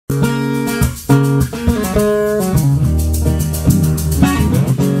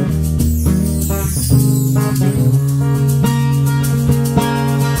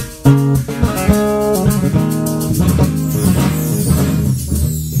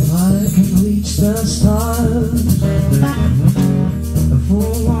reach the stars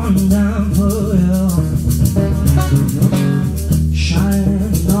for one down forever,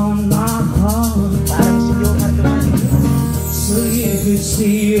 shining on my heart, so you could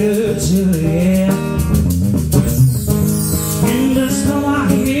see it till the end. And the snow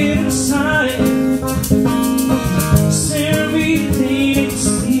I hear inside, everything it's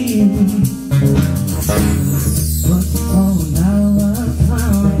seen. But for now I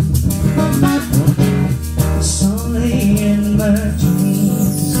found it's only in my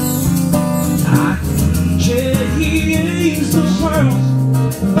dreams. I can change the world.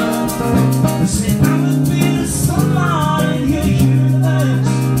 Say I would be the sunlight in your universe,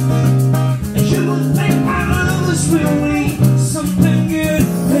 and you would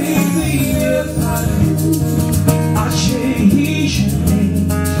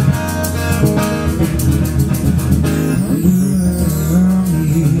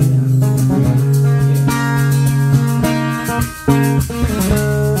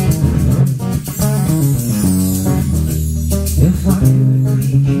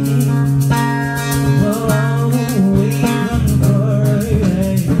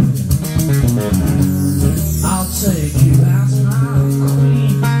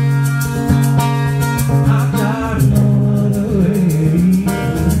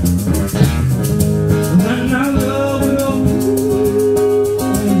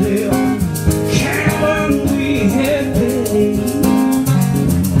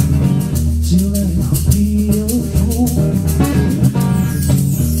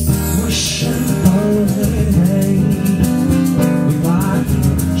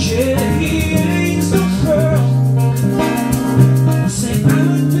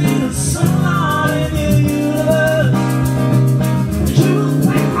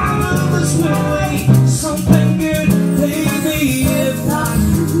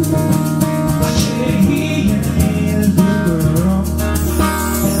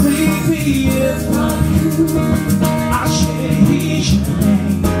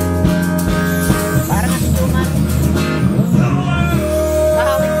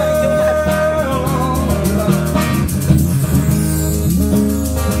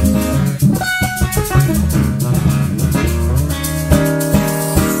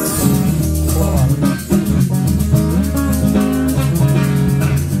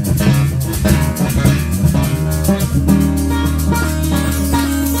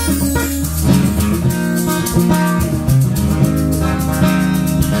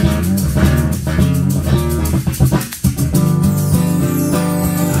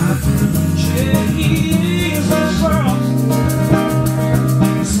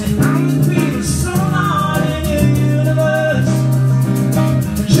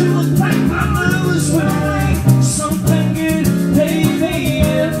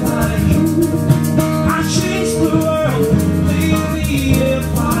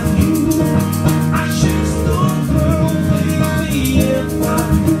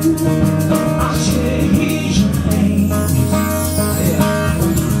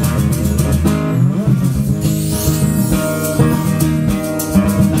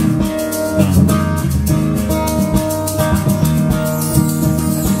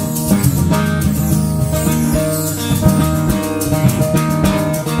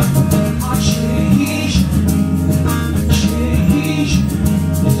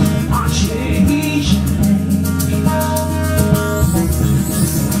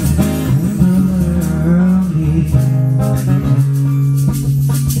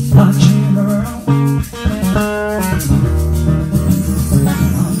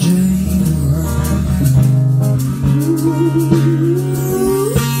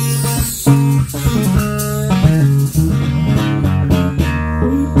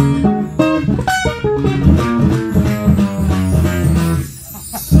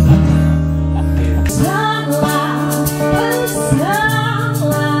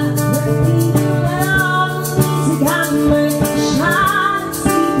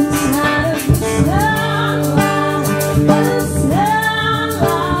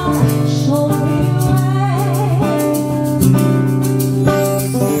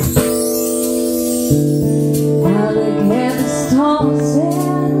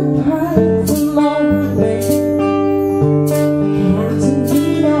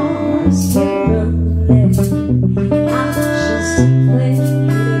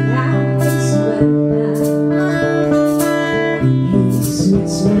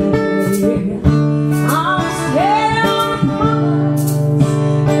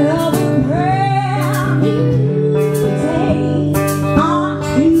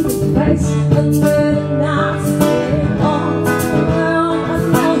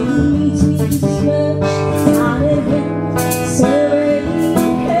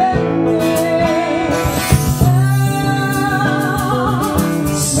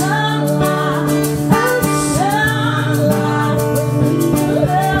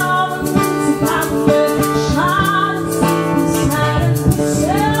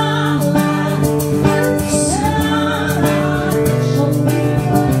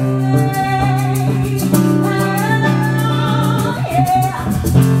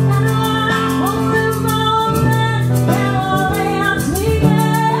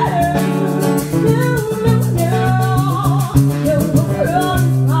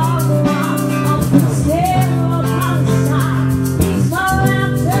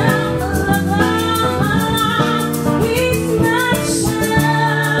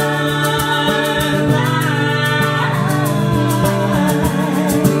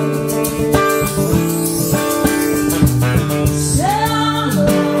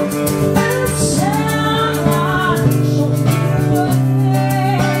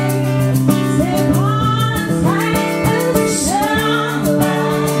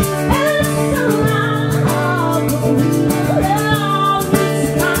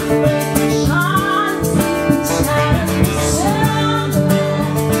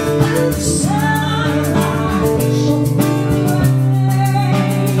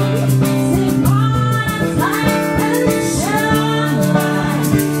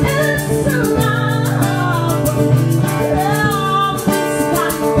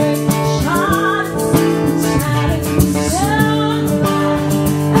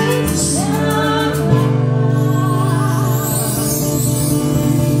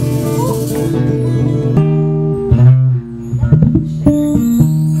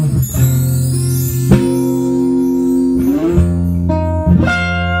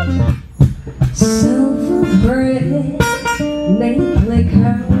they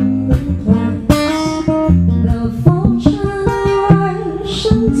contemplate the fortune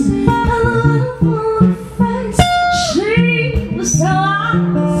Russians and the little face. She was so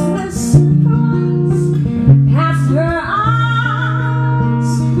honest with surprise. Past her eyes,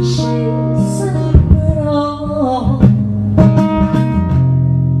 she said it all.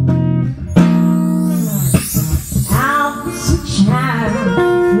 I was a child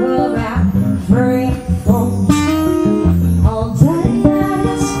for about 3 or 4. All day I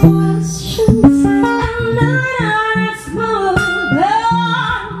asked questions and night I asked more.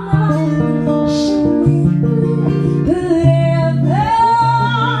 She could ever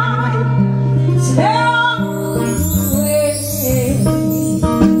tell me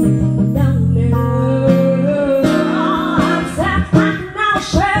no, exactly now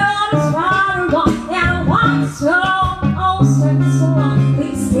shared is far gone and once so oh so long.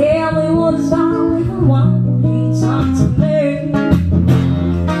 Please tell me what's wrong with the one he talked to me.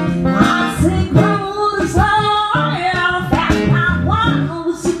 I said, Grandma, it's all right. Fact, I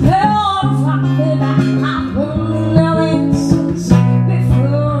was supposed to talk about I only know answers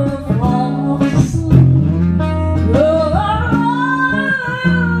before I fall asleep. Oh,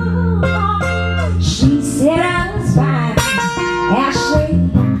 she said I was fine as she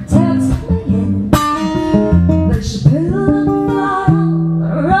tucked me in, but she put a fly on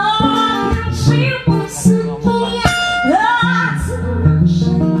the rock and she wasn't here. She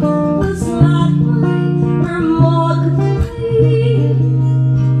was likely remarkably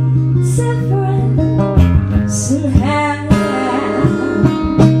different somehow.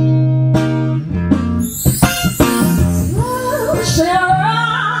 Slow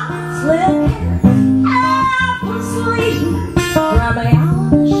showers slipping half asleep from the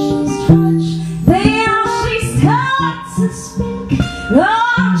ocean's touch. Then she started to speak.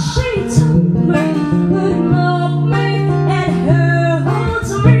 Oh, she told me good morning and held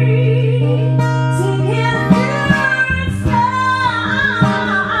me together inside.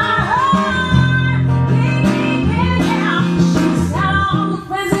 She said all the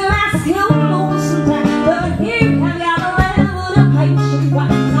things you ask you most sometimes, but here have got a level of patience. Why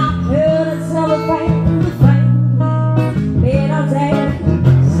not could it celebrate the flame in our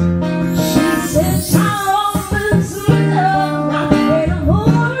days? She said, child, opens the door now, and the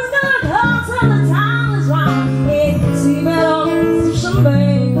moon's gonna come till the time is right. It's even on some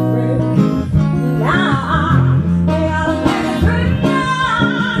baby fruit. Now, I gotta let it bring down.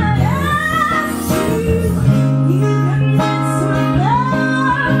 Yes, you can get some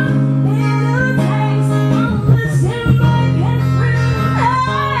love in the taste of the simple fruit.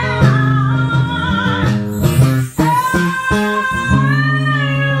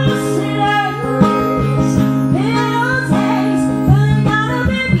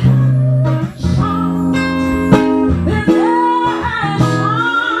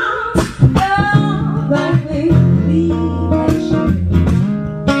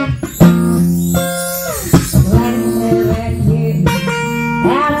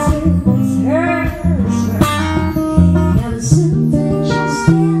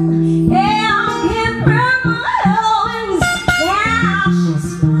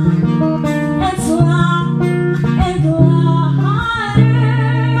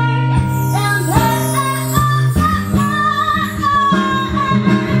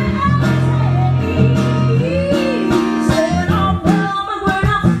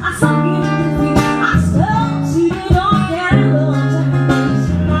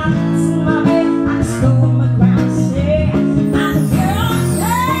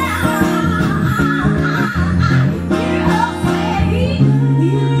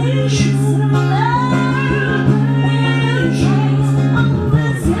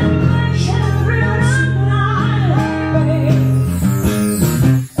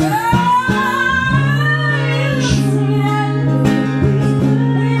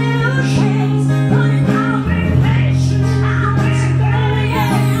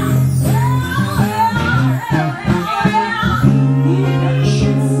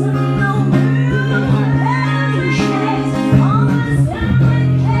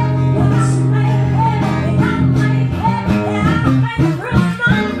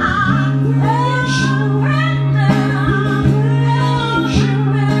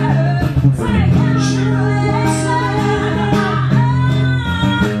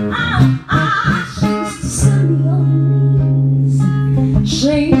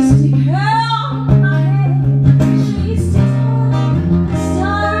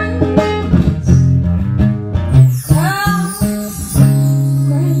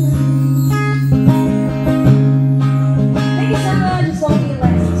 Thank you so much.